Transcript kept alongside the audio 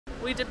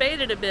we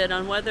debated a bit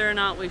on whether or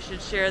not we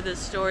should share this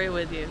story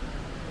with you.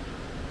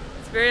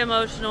 It's very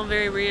emotional,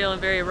 very real,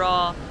 and very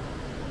raw.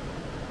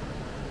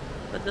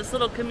 But this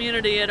little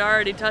community had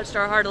already touched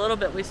our heart a little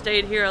bit. We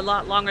stayed here a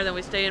lot longer than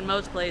we stay in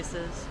most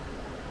places.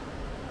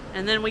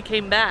 And then we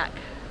came back.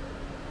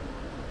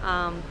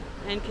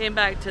 And came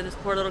back to this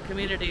poor little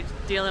community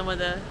dealing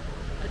with a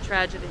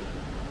tragedy.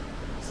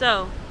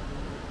 So,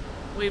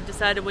 we've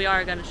decided we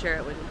are going to share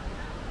it with you.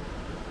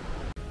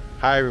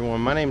 Hi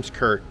everyone, my name's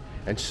Curt,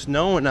 and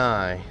Snow and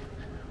I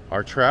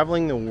are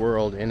traveling the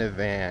world in a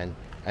van,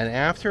 and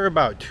after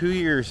about 2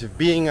 years of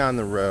being on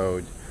the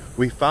road,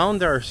 we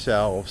found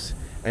ourselves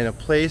in a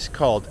place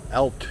called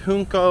El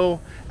Tunco,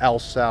 El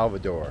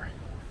Salvador.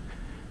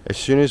 As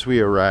soon as we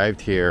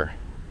arrived here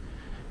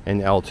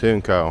in El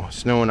Tunco,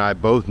 Snow and I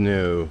both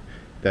knew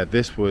that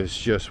this was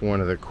just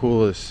one of the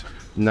coolest,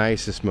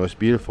 nicest, most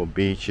beautiful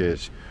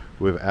beaches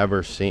we've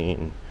ever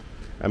seen.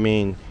 I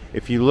mean,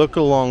 if you look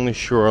along the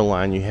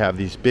shoreline, you have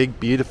these big,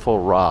 beautiful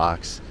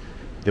rocks,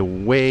 the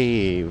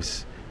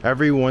waves.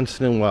 Every once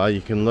in a while,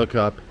 you can look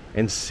up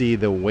and see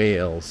the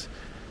whales.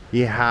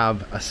 You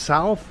have a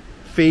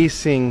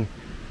south-facing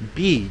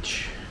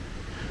beach,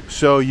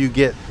 so you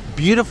get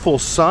beautiful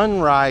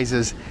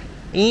sunrises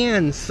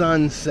and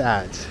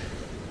sunsets.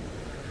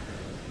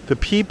 The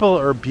people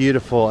are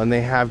beautiful, and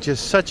they have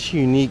just such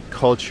unique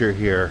culture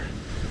here.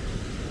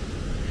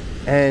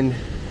 And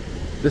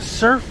the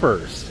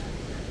surfers,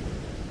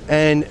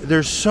 and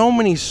there's so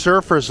many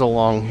surfers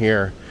along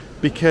here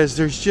because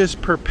there's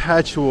just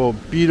perpetual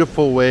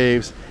beautiful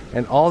waves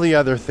and all the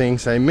other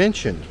things I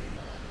mentioned.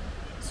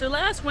 So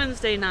last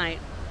Wednesday night,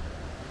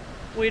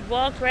 we'd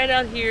walked right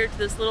out here to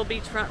this little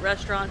beachfront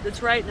restaurant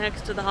that's right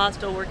next to the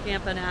hostel we're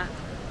camping at.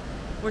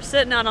 We're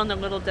sitting out on the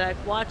little deck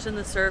watching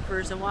the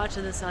surfers and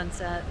watching the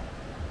sunset.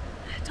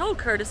 I told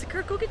Curt, I said,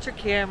 Curt, go get your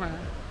camera.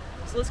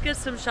 So let's get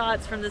some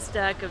shots from this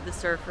deck of the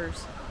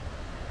surfers.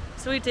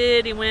 So he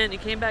did. He went. He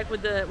came back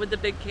with the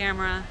big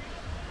camera,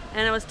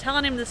 and I was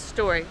telling him this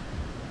story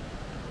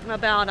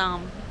about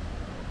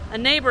a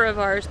neighbor of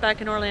ours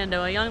back in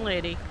Orlando, a young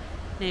lady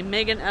named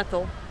Megan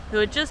Ethel, who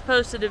had just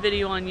posted a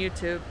video on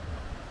YouTube.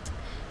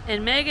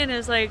 And Megan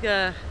is like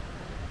the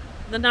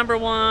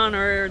 #1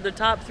 or the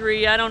top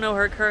 3. I don't know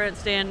her current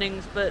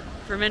standings, but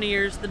for many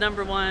years the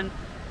 #1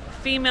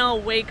 female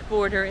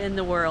wakeboarder in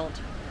the world.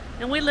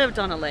 And we lived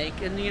on a lake,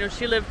 and you know,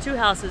 she lived 2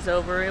 houses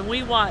over, and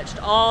we watched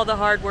all the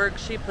hard work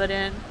she put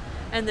in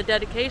and the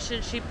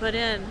dedication she put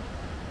in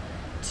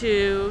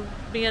to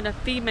being a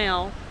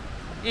female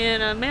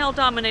in a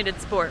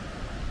male-dominated sport.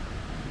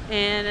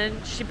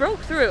 And she broke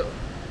through,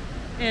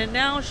 and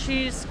now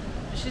she's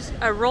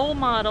a role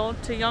model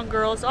to young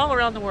girls all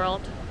around the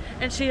world.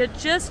 And she had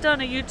just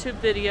done a YouTube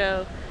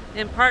video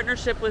in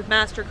partnership with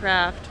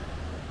Mastercraft,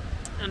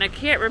 and I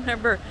can't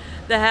remember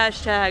the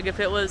hashtag, if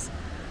it was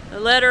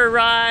Let Her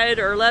Ride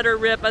or Let Her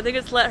Rip. I think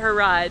it's Let Her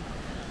Ride.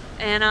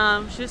 And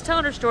she was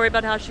telling her story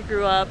about how she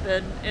grew up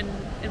and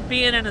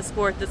being in a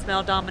sport that's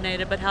male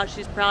dominated, but how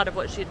she's proud of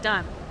what she'd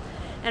done.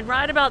 And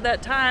right about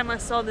that time, I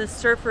saw this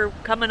surfer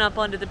coming up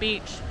onto the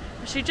beach.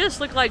 She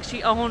just looked like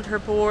she owned her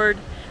board.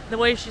 The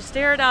way she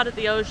stared out at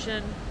the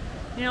ocean,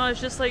 you know,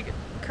 it's just like,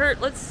 Curt,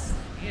 let's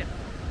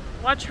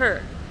watch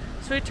her.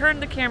 So we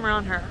turned the camera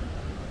on her.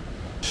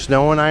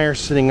 Snow and I are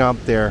sitting up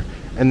there,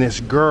 and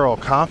this girl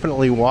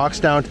confidently walks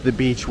down to the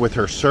beach with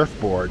her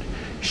surfboard.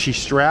 She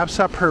straps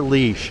up her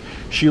leash.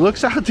 She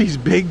looks out these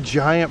big,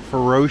 giant,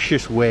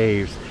 ferocious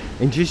waves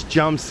and just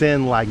jumps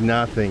in like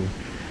nothing.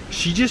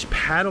 She just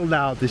paddled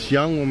out, this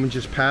young woman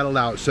just paddled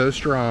out so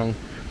strong,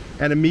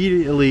 and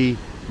immediately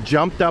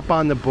jumped up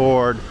on the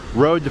board,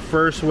 rode the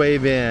first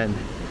wave in.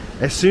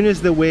 As soon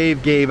as the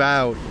wave gave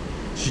out,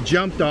 she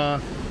jumped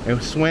off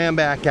and swam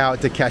back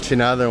out to catch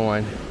another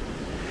one.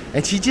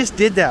 And she just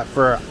did that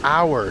for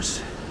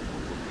hours.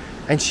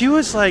 And she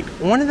was like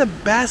one of the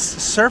best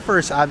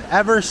surfers I've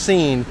ever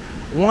seen,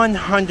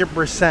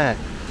 100%.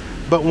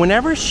 But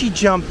whenever she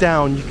jumped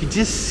down, you could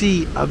just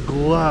see a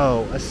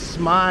glow, a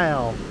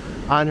smile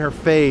on her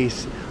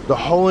face the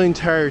whole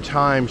entire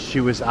time she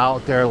was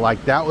out there.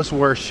 Like that was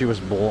where she was,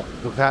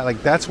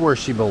 like that's where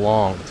she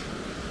belonged.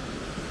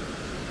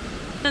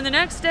 And the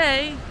next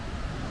day,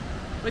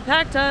 we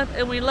packed up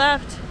and we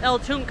left El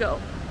Tunco,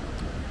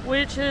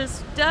 which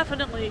is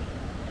definitely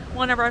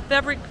one of our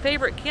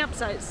favorite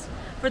campsites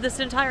for this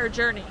entire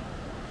journey.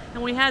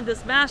 And we had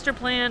this master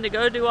plan to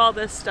go do all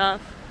this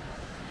stuff.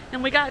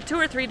 And we got 2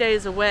 or 3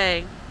 days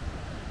away.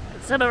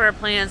 Some of our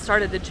plans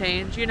started to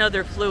change. You know,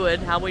 they're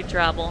fluid, how we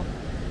travel.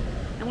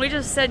 And we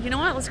just said, you know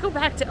what, let's go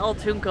back to El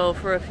Tunco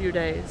for a few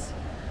days.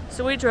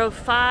 So we drove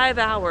 5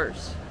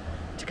 hours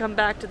to come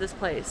back to this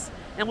place.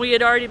 And we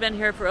had already been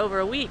here for over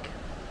a week.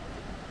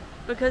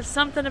 Because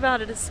something about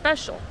it is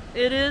special.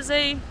 It is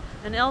an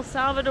El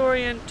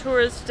Salvadorian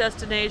tourist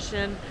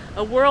destination,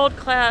 a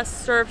world-class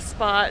surf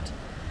spot,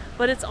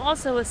 but it's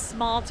also a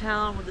small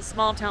town with a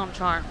small town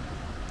charm.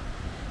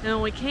 And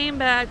when we came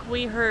back,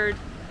 we heard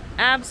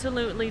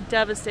absolutely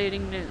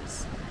devastating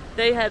news.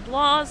 They had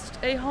lost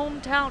a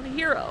hometown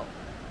hero.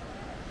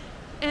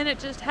 And it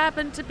just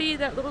happened to be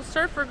that little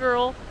surfer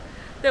girl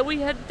that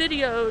we had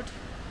videoed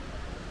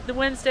the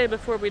Wednesday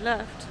before we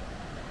left.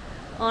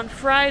 On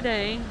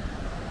Friday,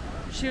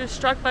 she was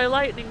struck by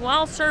lightning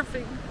while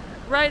surfing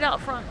right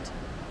out front.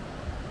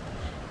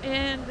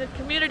 And the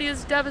community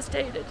is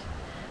devastated.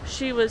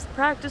 She was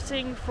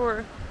practicing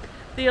for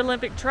the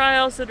Olympic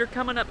trials that are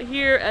coming up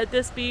here at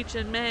this beach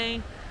in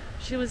May.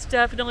 She was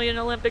definitely an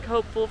Olympic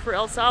hopeful for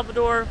El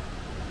Salvador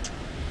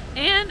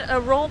and a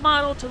role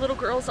model to little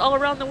girls all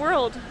around the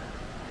world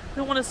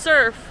who want to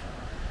surf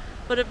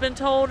but have been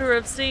told or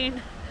have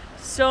seen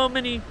so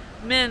many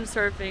men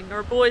surfing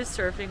or boys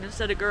surfing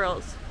instead of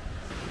girls.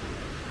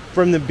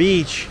 From the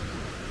beach,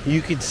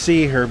 you could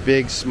see her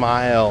big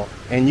smile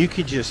and you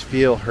could just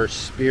feel her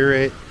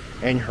spirit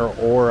and her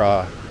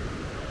aura.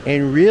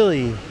 And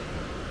really,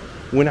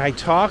 when I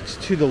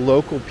talked to the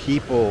local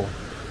people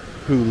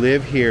who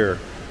live here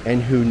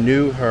and who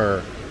knew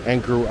her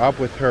and grew up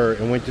with her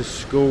and went to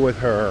school with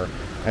her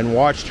and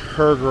watched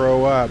her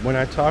grow up, when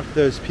I talked to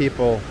those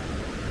people,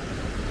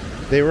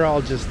 they were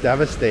all just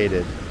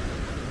devastated.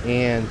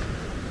 And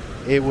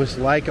it was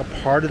like a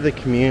part of the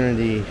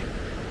community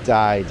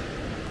died.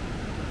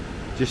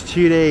 Just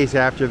 2 days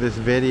after this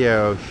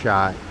video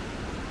shot,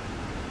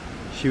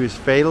 she was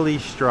fatally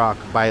struck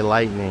by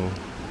lightning.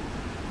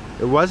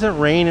 It wasn't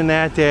raining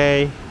that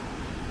day.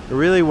 There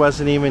really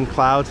wasn't even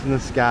clouds in the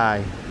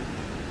sky.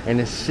 And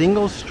a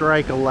single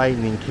strike of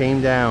lightning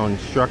came down,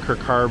 struck her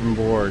carbon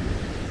board.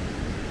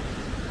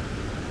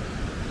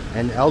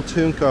 And El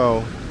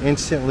Tunco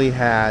instantly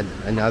had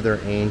another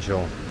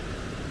angel.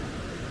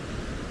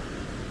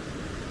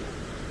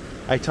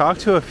 I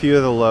talked to a few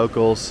of the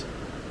locals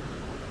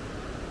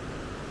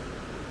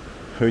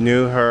who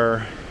knew her,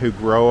 who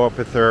grew up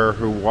with her,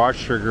 who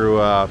watched her grow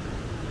up.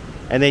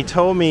 And they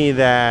told me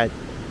that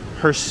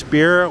her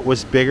spirit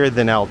was bigger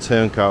than El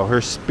Tunco.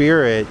 Her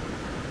spirit,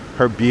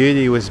 her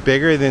beauty was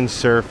bigger than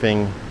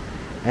surfing.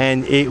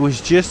 And it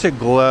was just a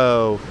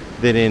glow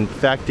that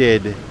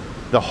infected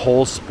the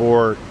whole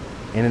sport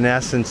and in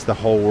essence the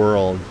whole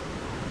world.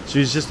 She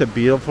was just a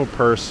beautiful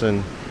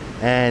person.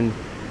 And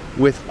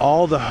with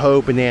all the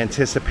hope and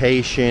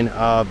anticipation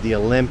of the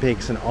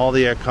Olympics and all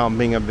the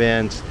accompanying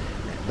events,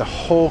 the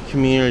whole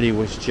community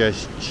was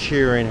just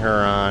cheering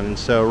her on. And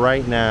so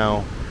right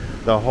now,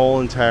 the whole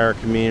entire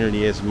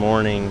community is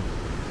mourning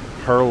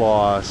her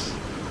loss,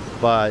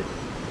 but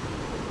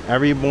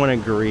everyone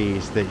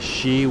agrees that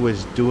she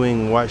was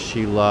doing what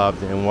she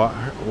loved and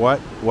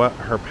what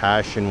her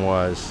passion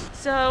was.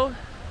 So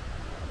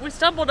we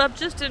stumbled up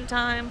just in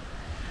time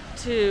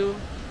to,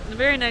 the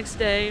very next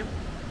day,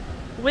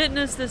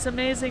 witness this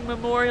amazing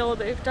memorial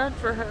they've done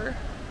for her.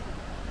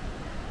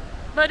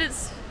 But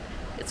it's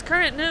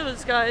current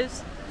news,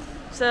 guys.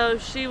 So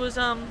she was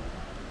an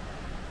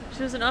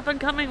up and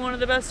coming, one of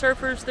the best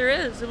surfers there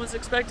is, and was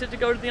expected to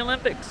go to the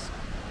Olympics.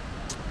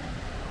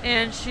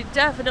 And she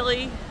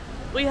definitely,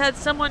 we had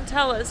someone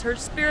tell us her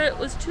spirit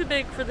was too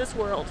big for this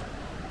world.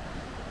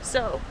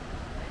 So,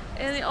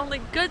 and the only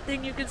good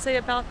thing you can say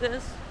about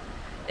this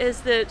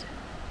is that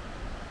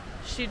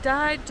she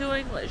died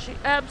doing what she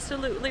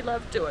absolutely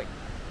loved doing.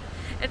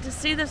 And to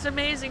see this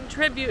amazing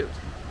tribute,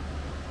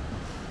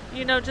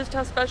 you know just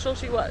how special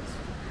she was.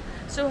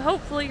 So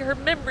hopefully her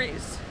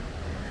memories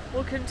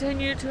will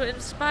continue to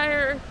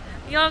inspire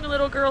young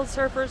little girl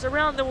surfers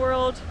around the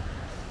world,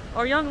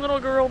 or young little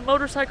girl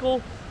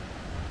motorcycle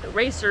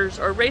racers,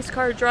 or race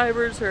car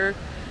drivers, or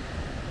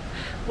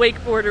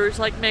wakeboarders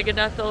like Megan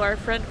Ethel, our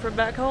friend from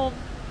back home.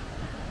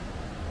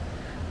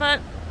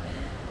 But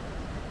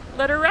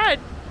let her ride.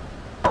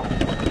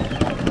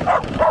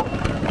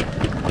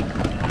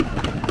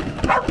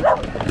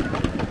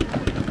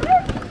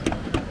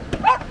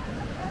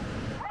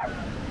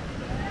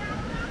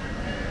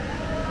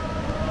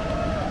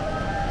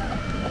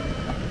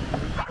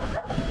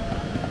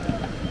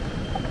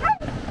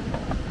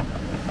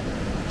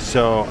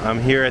 So I'm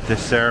here at the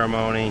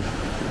ceremony,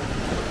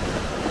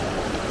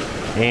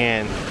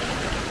 and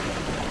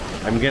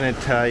I'm gonna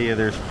tell you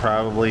there's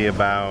probably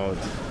about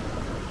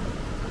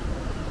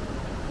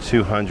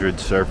 200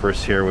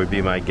 surfers here would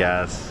be my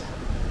guess,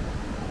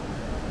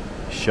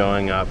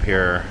 showing up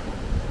here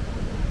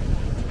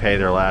to pay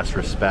their last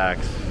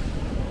respects.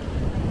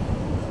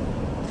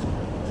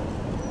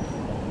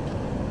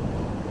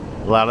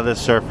 A lot of the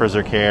surfers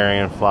are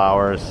carrying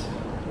flowers.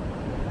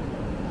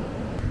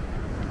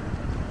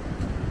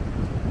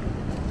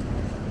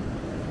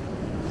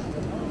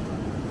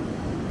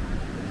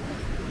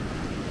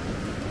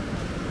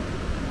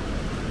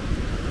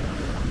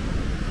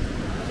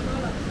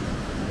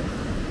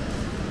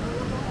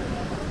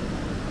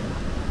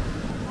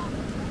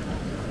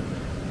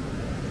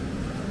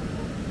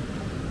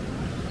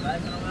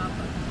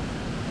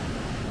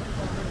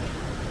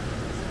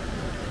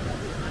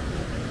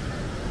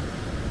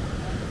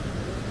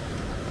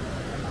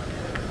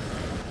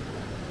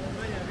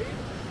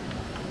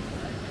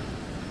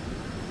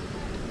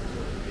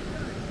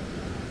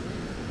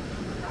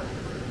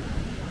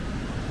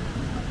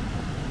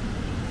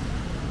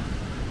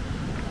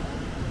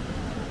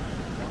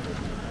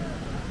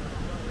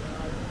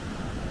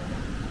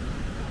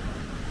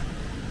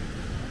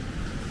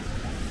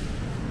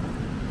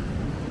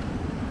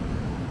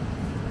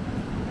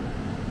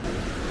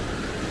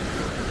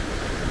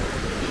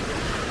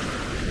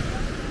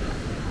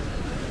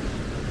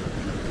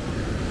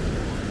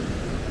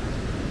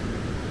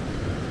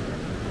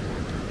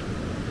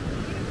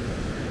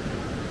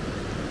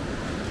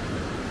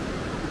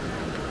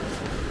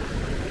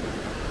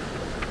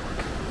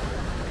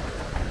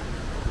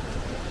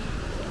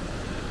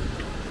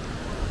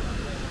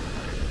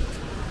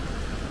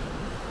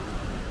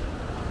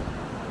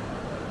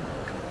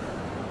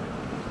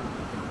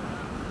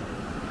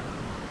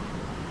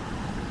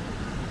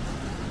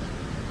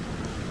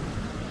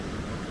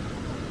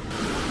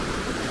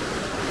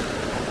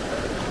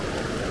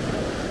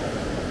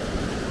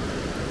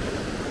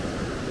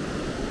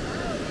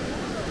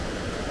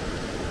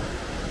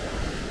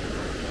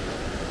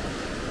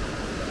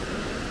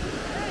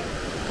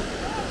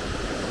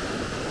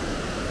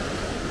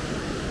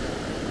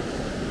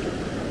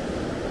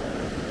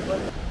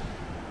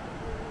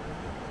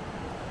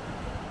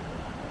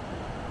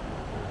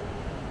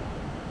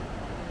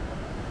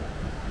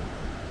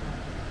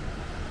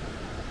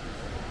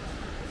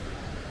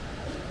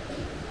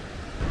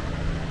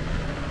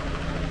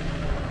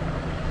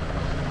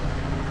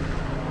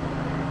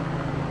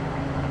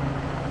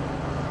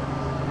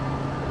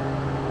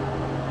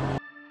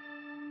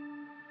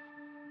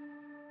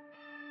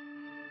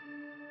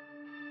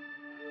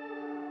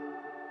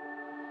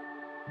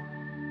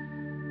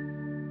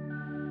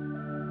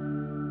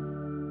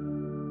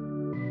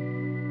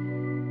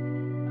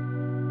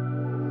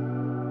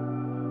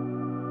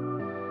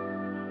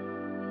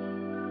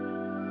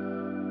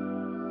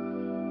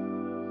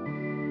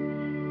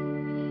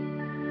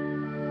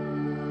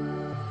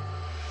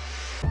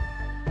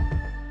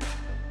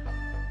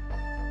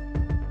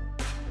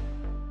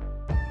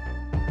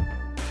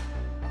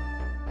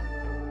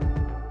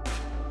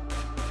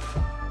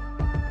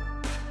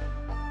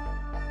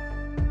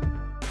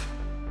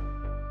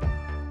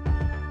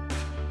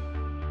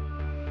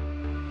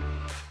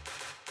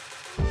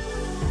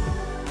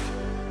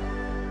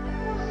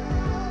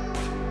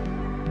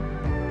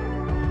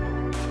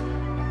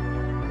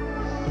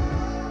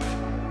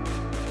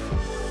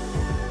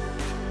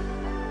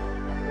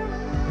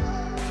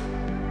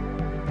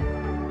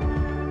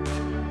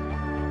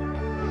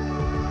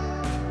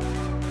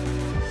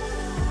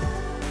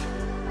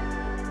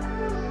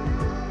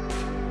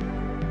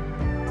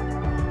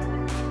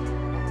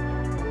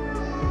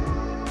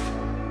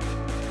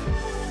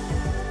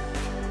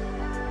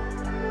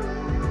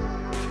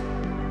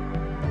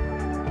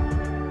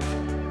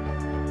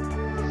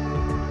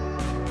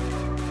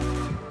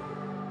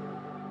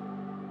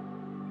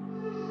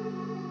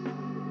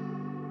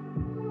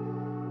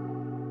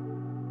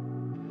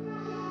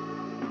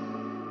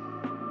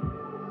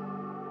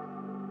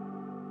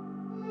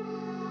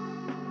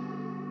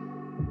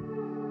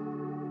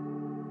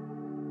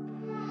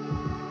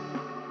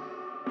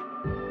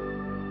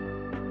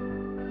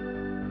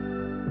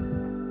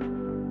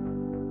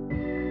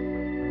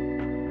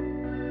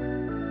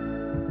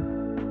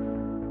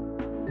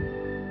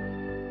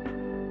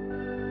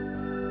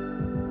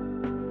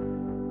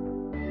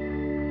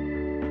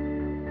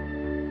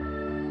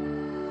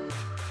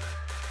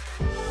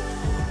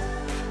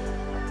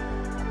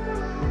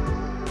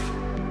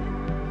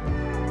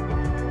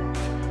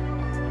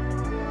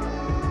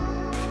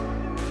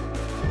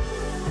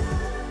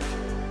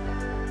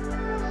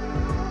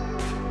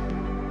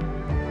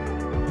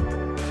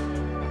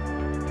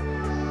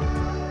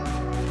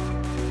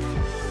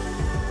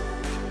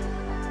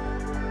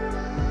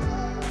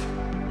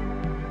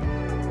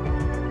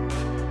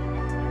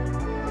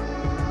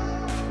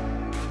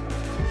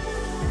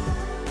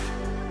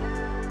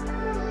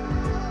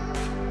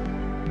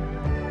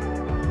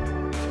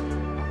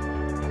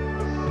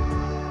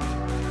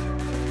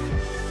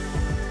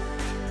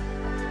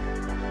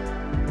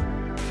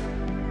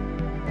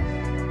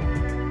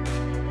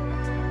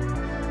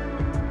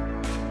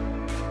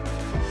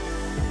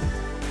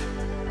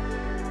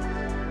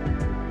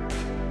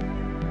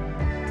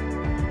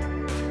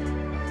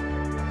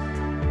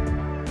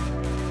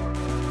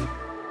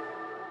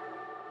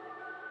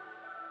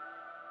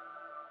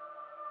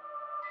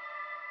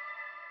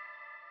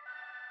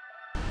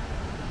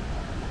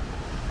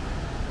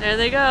 There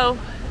they go.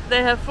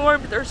 They have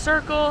formed their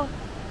circle.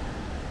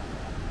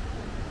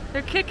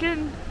 They're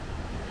kicking.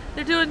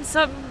 They're doing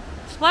some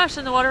splash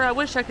in the water I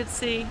wish I could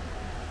see.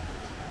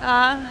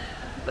 But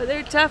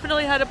they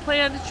definitely had a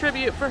planned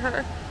tribute for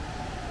her.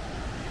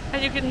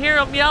 And you can hear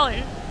them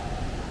yelling.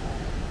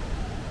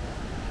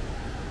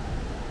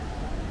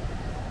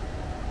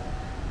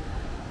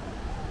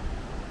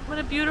 What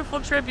a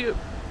beautiful tribute.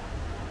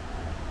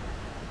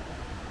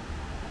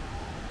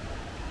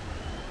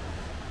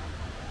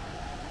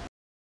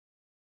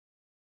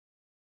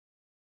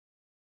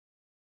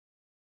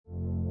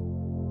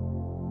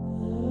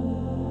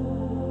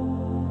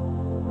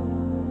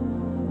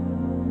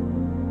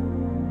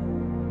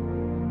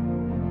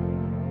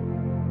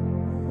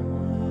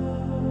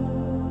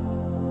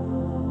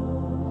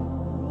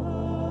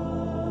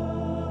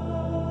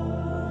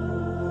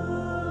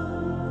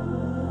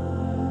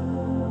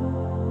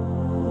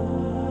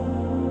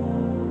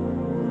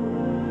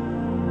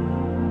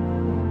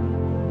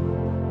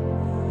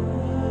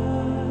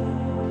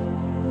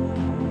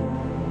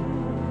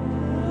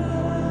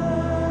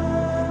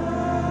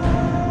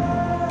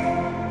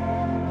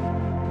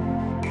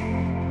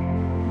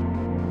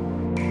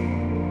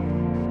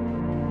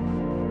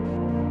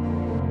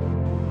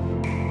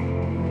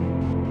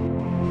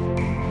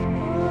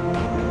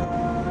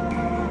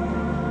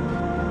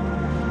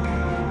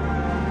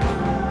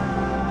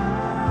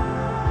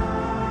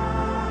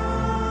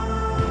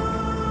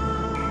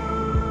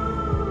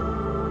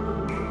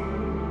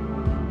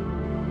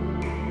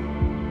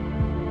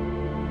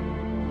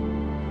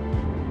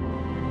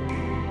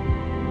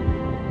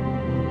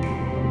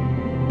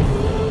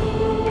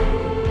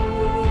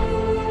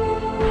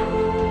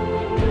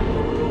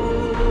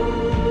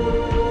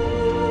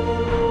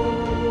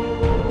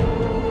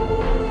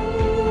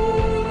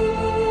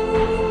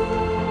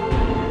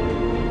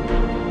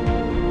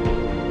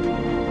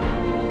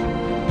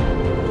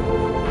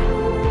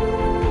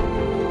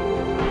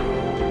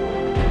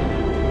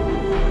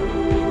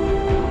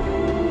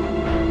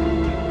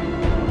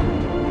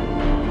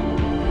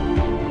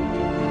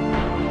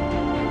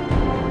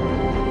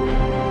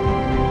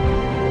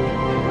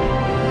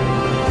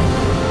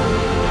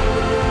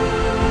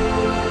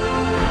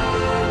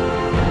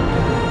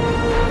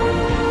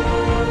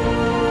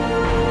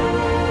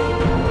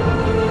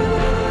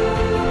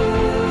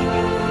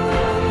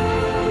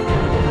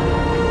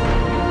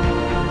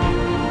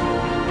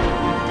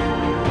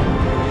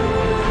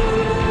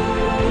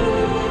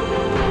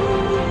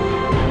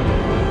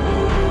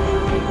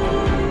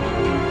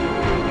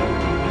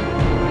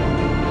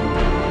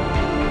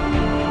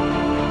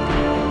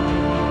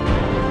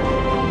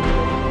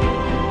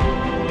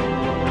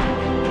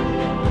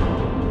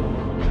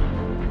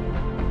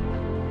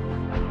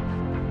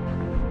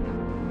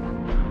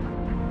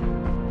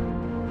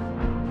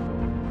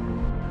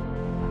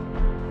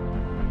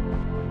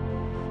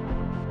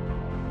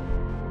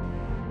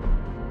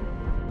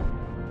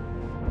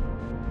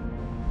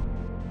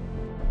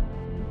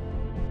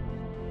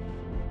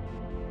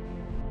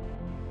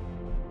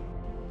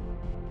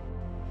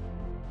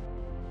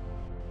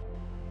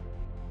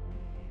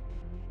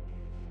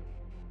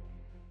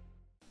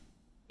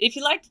 If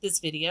you liked this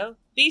video,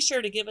 be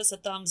sure to give us a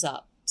thumbs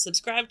up,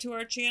 subscribe to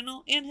our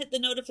channel, and hit the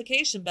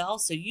notification bell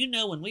so you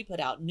know when we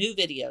put out new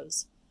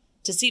videos.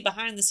 To see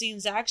behind the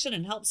scenes action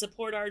and help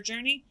support our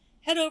journey,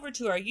 head over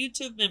to our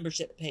YouTube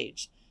membership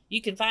page.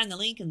 You can find the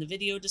link in the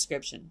video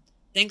description.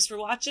 Thanks for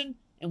watching,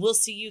 and we'll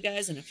see you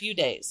guys in a few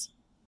days.